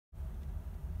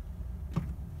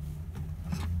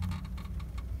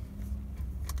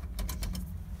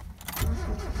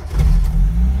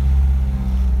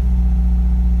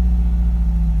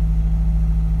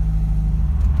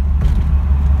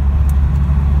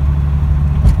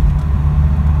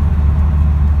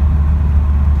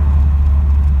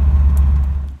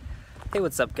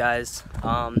What's up, guys?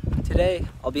 Today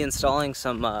I'll be installing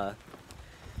some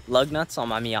lug nuts on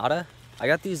my Miata. I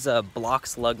got these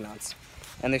Blocks lug nuts,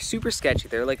 and they're super sketchy.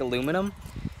 They're like aluminum,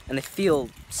 and they feel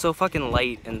so fucking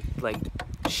light and like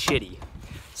shitty.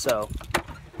 So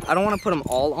I don't want to put them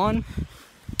all on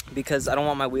because I don't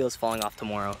want my wheels falling off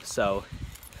tomorrow. So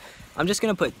I'm just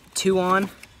gonna put 2 on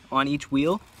each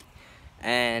wheel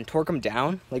and torque them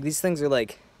down. Like, these things are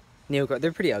like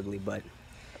they're pretty ugly, but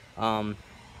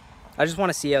I just want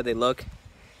to see how they look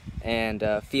and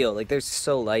feel. Like, they're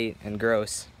so light and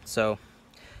gross. So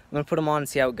I'm gonna put them on and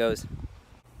see how it goes.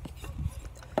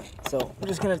 So I'm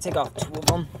just gonna take off 2 of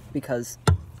them because,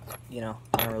 you know,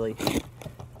 I don't really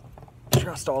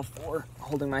trust all 4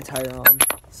 holding my tire on.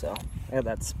 So I got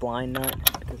that spline nut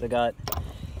because I got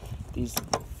these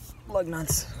lug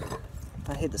nuts.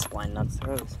 I hate the spline nuts.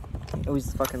 They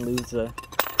always fucking lose a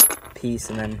piece,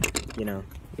 and then, you know,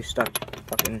 you're stuck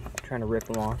fucking trying to rip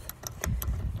them off.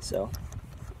 So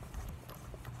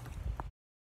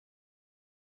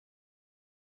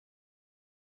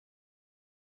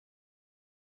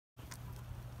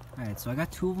alright, so I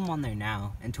got 2 of them on there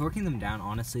now, and torquing them down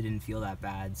honestly didn't feel that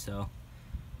bad, so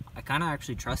I kind of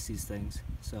actually trust these things.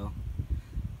 So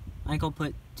I think I'll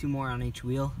put 2 more on each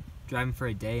wheel, drive them for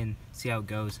a day, and see how it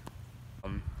goes.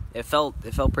 It felt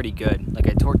pretty good. Like,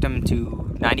 I torqued them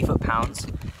to 90 foot-pounds,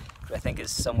 which I think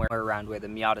is somewhere around where the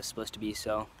Miata is supposed to be.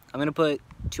 So I'm gonna put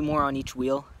 2 more on each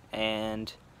wheel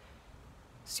and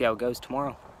see how it goes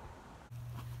tomorrow.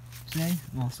 Today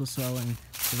I'm also selling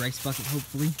the rice bucket,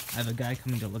 hopefully. I have a guy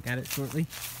coming to look at it shortly,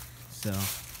 so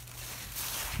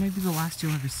maybe the last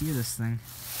you'll ever see of this thing.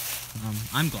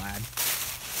 I'm glad.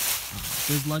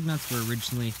 Those lug nuts were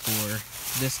originally for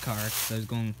this car because I was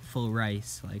going full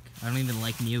rice. Like, I don't even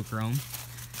like neochrome.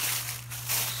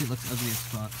 Shit looks ugly as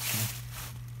fuck, so,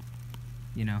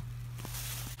 you know.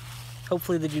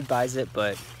 Hopefully the dude buys it,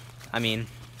 but I mean,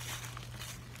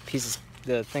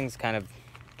 the thing's kind of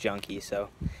junky, so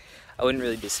I wouldn't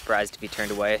really be surprised if he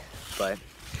turned away. But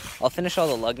I'll finish all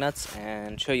the lug nuts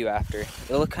and show you after.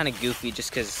 It'll look kind of goofy just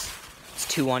because it's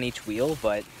 2 on each wheel,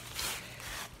 but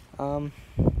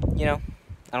you know,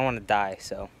 I don't want to die,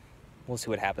 so we'll see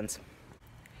what happens.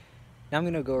 Now I'm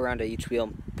gonna go around to each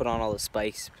wheel, put on all the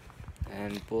spikes,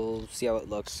 and we'll see how it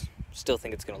looks. Still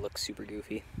think it's gonna look super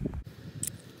goofy.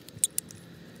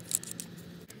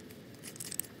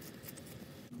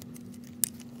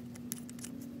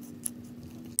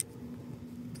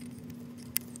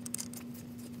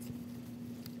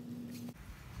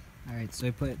 Alright, so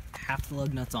I put half the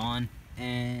lug nuts on,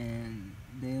 and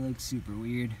they look super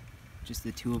weird, just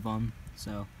the 2 of them.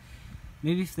 So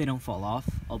maybe if they don't fall off,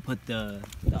 I'll put the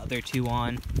other 2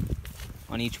 on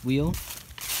each wheel.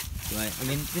 But I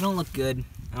mean, they don't look good.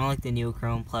 I don't like the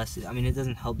neochrome, plus I mean, it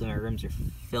doesn't help that my rims are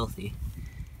filthy.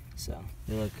 So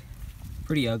they look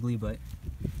pretty ugly, but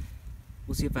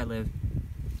we'll see if I live.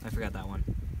 I forgot that one.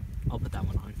 I'll put that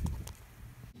one on.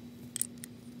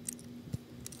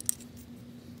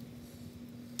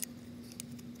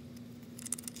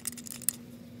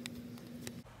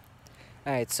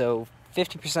 Alright, so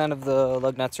 50% of the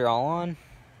lug nuts are all on.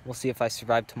 We'll see if I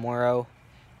survive tomorrow.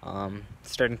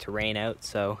 It's starting to rain out,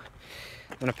 so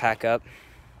I'm gonna pack up.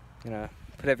 I'm gonna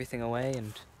put everything away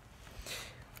and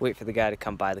wait for the guy to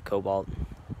come buy the Cobalt.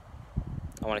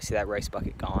 I want to see that rice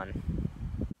bucket gone.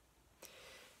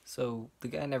 So the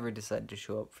guy never decided to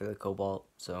show up for the Cobalt,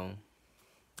 so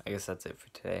I guess that's it for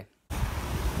today.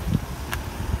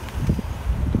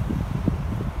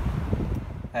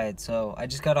 Alright, so I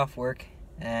just got off work,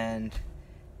 and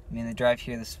I mean, the drive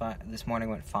here this morning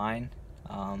went fine.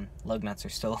 Lug nuts are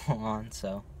still on,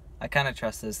 so I kind of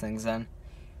trust those things then.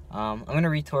 I'm going to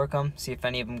retorque them, see if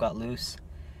any of them got loose,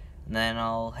 and then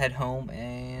I'll head home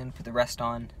and put the rest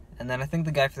on. And then I think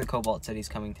the guy for the Cobalt said he's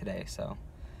coming today, so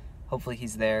hopefully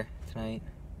he's there tonight.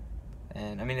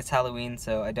 And I mean, it's Halloween,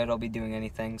 so I doubt I'll be doing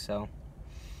anything, so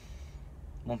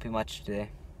won't be much today.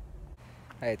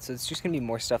 Alright, so it's just going to be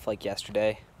more stuff like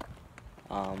yesterday.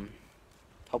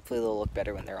 Hopefully they'll look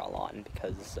better when they're all on,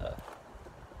 because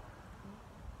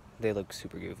they look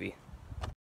super goofy.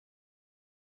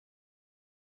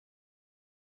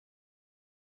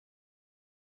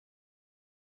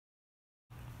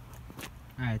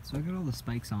 Alright, so I got all the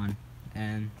spikes on,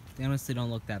 and they honestly don't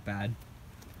look that bad.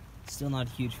 Still not a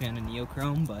huge fan of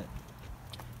neochrome, but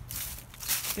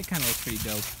they kind of look pretty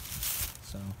dope.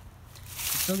 So I'm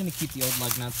still going to keep the old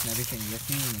lug nuts and everything with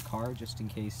me in the car, just in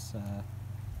case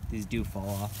these do fall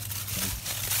off. So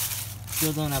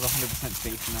still don't have 100%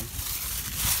 faith in them,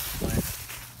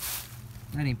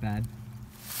 but that ain't bad.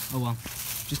 Oh well.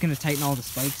 Just going to tighten all the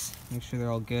spikes, make sure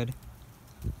they're all good.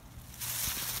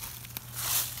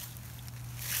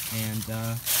 And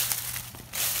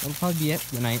that'll probably be it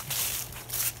for the night.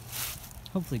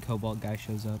 Hopefully Cobalt guy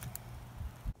shows up.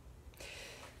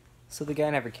 So the guy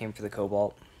never came for the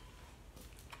Cobalt.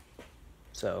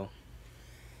 So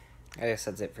I guess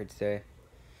that's it for today.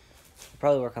 I'll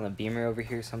probably work on the Beamer over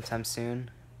here sometime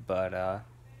soon, but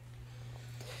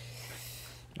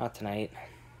not tonight.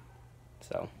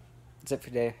 So that's it for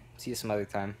today. See you some other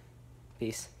time.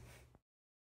 Peace.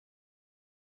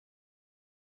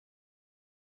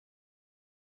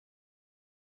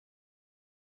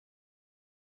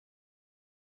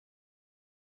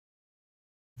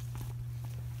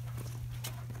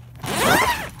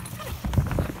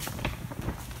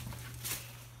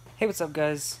 Hey, what's up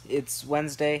guys? It's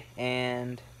Wednesday,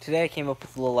 and today I came up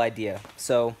with a little idea.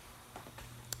 So,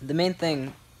 the main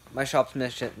thing my shop's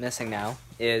missing now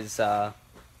is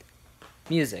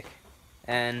music.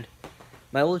 And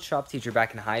my old shop teacher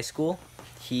back in high school,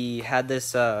 he had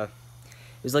this, it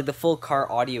was like the full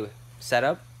car audio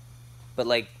setup, but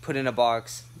like put in a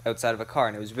box outside of a car,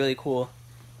 and it was really cool,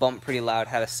 bumped pretty loud,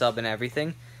 had a sub and everything.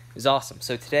 It was awesome.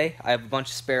 So today, I have a bunch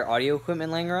of spare audio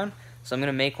equipment laying around, so I'm going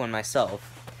to make one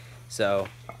myself. So,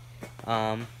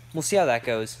 we'll see how that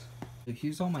goes. So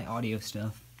here's all my audio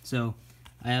stuff. So,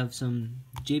 I have some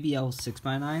JBL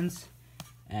 6x9s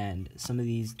and some of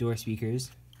these door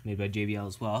speakers made by JBL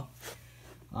as well.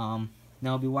 Now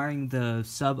I'll be wiring the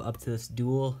sub up to this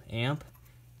dual amp,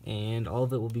 and all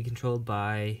of it will be controlled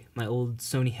by my old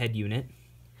Sony head unit.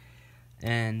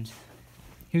 And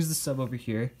here's the sub over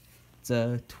here. It's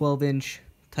a 12-inch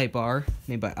Type R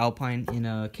made by Alpine in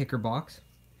a kicker box.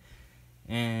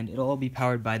 And it'll all be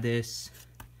powered by this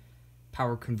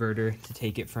power converter to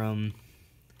take it from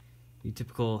the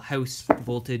typical house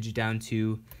voltage down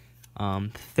to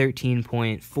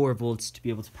 13.4 volts to be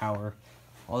able to power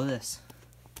all of this.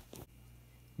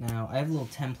 Now, I have a little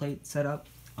template set up.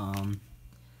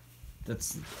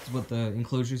 That's what the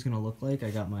enclosure is going to look like. I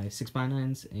got my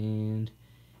 6x9s and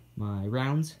my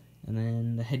rounds, and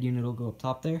then the head unit will go up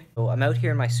top there. So I'm out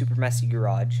here in my super messy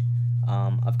garage.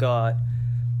 I've got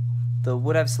the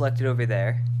wood I've selected over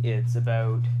there. It's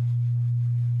about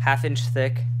 1/2 inch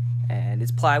thick, and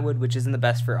it's plywood, which isn't the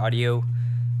best for audio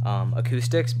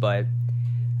acoustics, but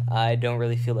I don't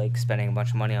really feel like spending a bunch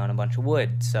of money on a bunch of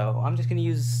wood, so I'm just going to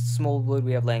use some old wood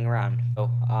we have laying around. So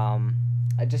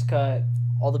I just cut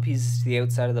all the pieces to the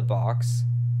outside of the box.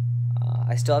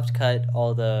 I still have to cut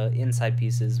all the inside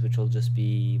pieces, which will just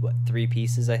be, what, 3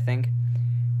 pieces, I think.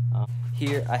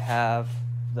 Here I have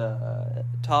the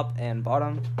top and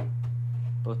bottom,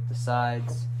 both the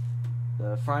sides,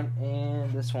 the front,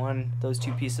 and this one. Those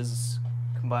 2 pieces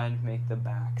combined make the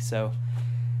back. So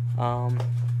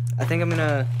I think I'm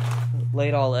gonna lay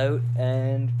it all out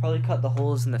and probably cut the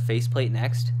holes in the faceplate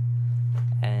next,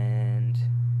 and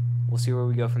we'll see where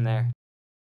we go from there.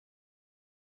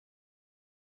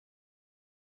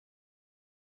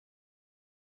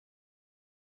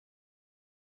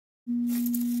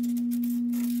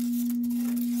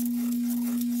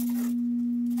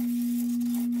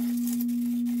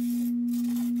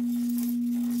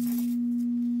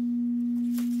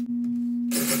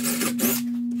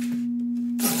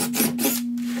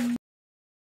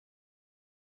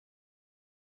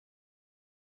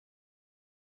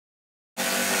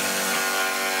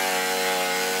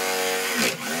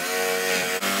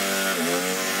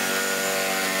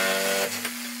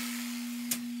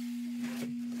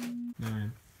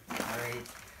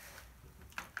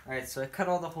 Alright, so I cut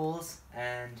all the holes,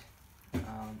 and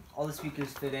all the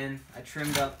speakers fit in. I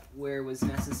trimmed up where was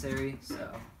necessary, so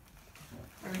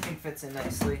everything fits in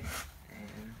nicely.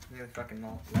 And I really fucking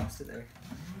lost it there.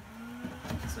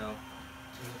 So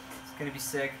it's gonna be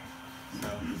sick.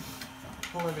 So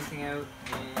pull everything out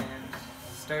and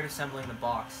start assembling the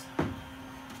box.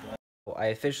 I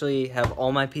officially have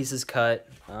all my pieces cut.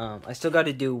 I still got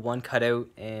to do one cutout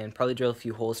and probably drill a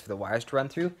few holes for the wires to run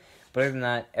through. But other than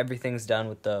that, everything's done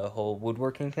with the whole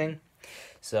woodworking thing.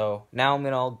 So now I'm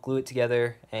going to all glue it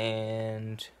together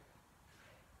and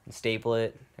staple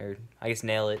it, or I guess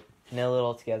nail it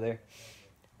all together,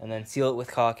 and then seal it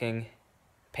with caulking,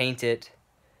 paint it,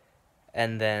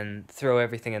 and then throw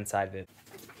everything inside of it.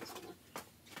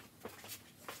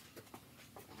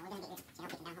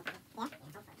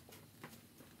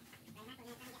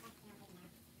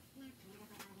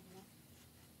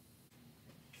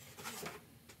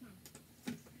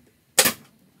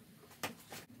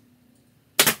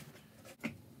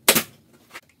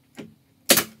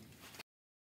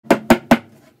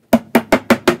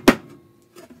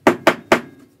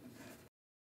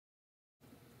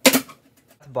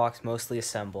 The box mostly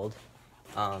assembled.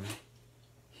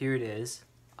 Here it is.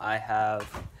 I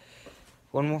have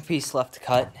one more piece left to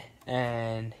cut,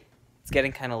 and it's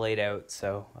getting kind of late out,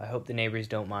 so I hope the neighbors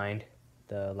don't mind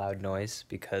the loud noise,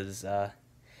 because I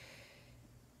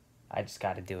just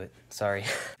gotta do it. Sorry.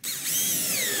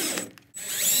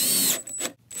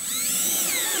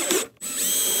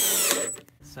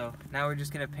 So now we're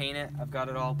just gonna paint it. I've got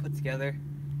it all put together,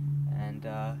 and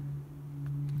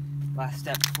last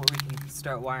step before we can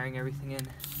start wiring everything in.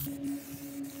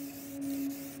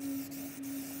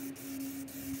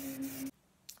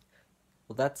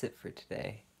 Well, that's it for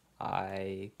today.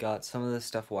 I got some of the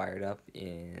stuff wired up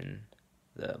in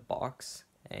the box,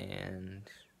 and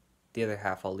the other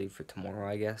half I'll leave for tomorrow,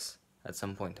 I guess. At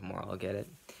some point tomorrow I'll get it.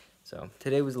 So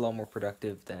today was a lot more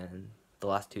productive than the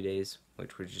last 2 days,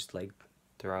 which were just like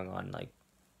throwing on like,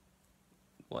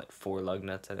 what, 4 lug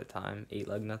nuts at a time, 8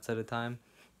 lug nuts at a time,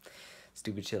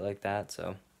 stupid shit like that.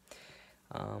 So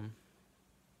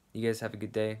you guys have a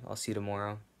good day. I'll see you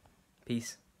tomorrow.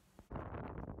 Peace.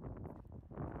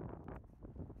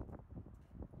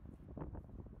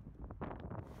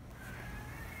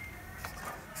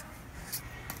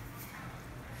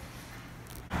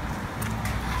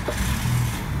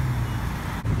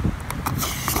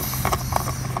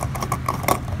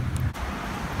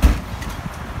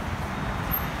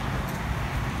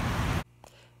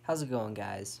 How's it going,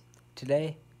 guys?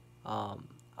 Today,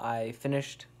 I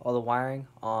finished all the wiring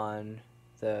on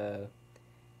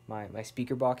my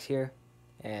speaker box here,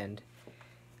 and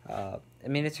I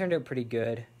mean, it turned out pretty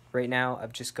good. Right now,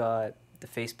 I've just got the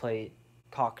faceplate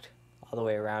cocked all the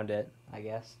way around it, I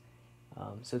guess.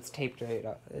 So it's taped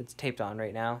on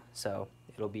right now, so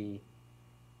it'll be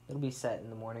set in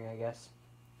the morning, I guess.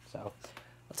 So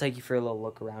I'll take you for a little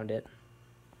look around it.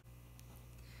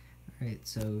 Alright,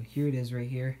 so here it is right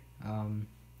here.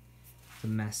 It's a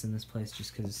mess in this place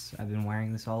just because I've been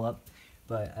wiring this all up.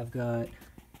 But I've got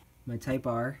my Type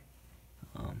R.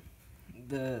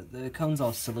 The cone's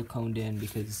all siliconed in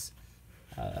because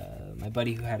my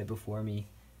buddy who had it before me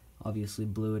obviously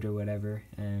blew it or whatever,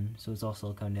 and so it's all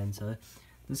siliconed in. So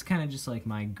this is kind of just like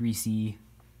my greasy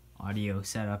audio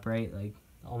setup, right? Like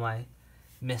all my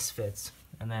misfits.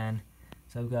 And then,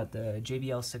 so I've got the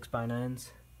JBL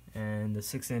 6x9s and the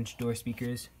 6-inch door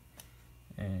speakers,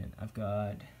 and I've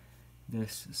got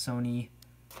this Sony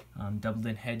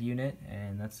doubled-in head unit,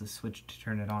 and that's the switch to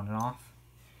turn it on and off.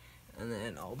 And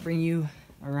then I'll bring you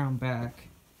around back.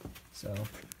 So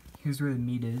here's where the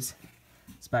meat is.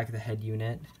 It's back of the head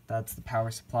unit. That's the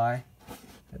power supply.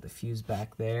 Got the fuse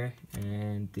back there,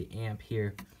 and the amp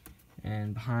here.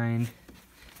 And behind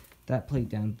that plate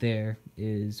down there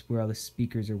is where all the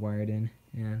speakers are wired in,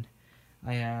 and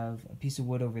I have a piece of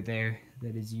wood over there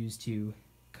that is used to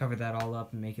cover that all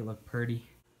up and make it look pretty.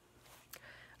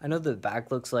 I know the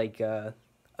back looks like a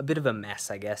bit of a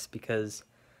mess, I guess, because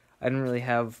I didn't really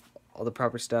have all the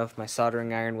proper stuff. My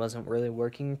soldering iron wasn't really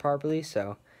working properly,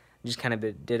 so I just kind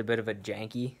of did a bit of a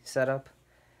janky setup.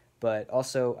 But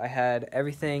also, I had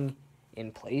everything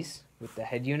in place with the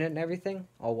head unit and everything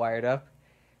all wired up,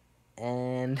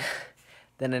 and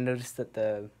then I noticed that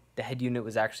the head unit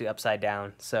was actually upside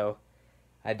down, so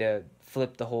I had to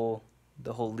flip the whole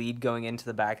lead going into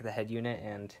the back of the head unit,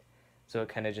 and so it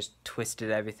kind of just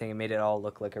twisted everything and made it all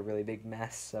look like a really big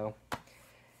mess. So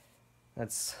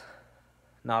that's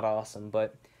not awesome,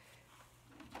 but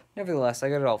nevertheless, I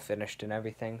got it all finished and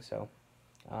everything. So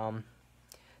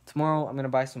tomorrow I'm gonna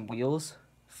buy some wheels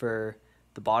for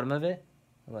the bottom of it,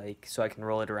 like so I can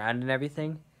roll it around and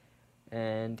everything,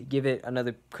 and give it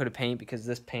another coat of paint because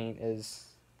this paint is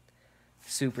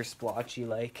super splotchy.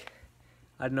 Like,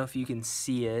 I don't know if you can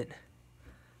see it,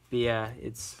 but yeah,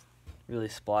 it's really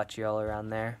splotchy all around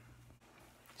there.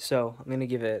 So I'm gonna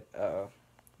give it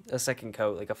a second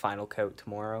coat, like a final coat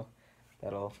tomorrow.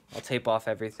 I'll tape off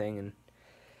everything and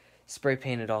spray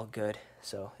paint it all good,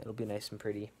 so it'll be nice and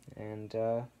pretty. And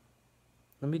I'll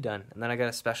be done. And then I got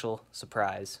a special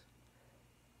surprise.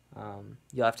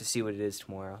 You'll have to see what it is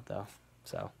tomorrow, though.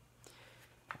 So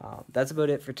that's about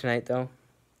it for tonight, though.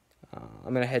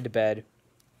 I'm gonna head to bed.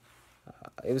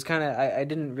 It was kind of, I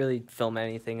didn't really film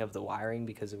anything of the wiring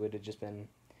because it would have just been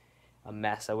a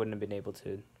mess. I wouldn't have been able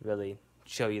to really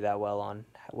show you that well on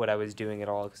what I was doing at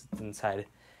all because it's inside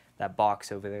that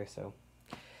box over there. So,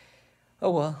 oh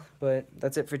well, but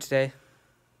that's it for today.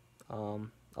 I'll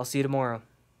see you tomorrow.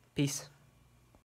 Peace.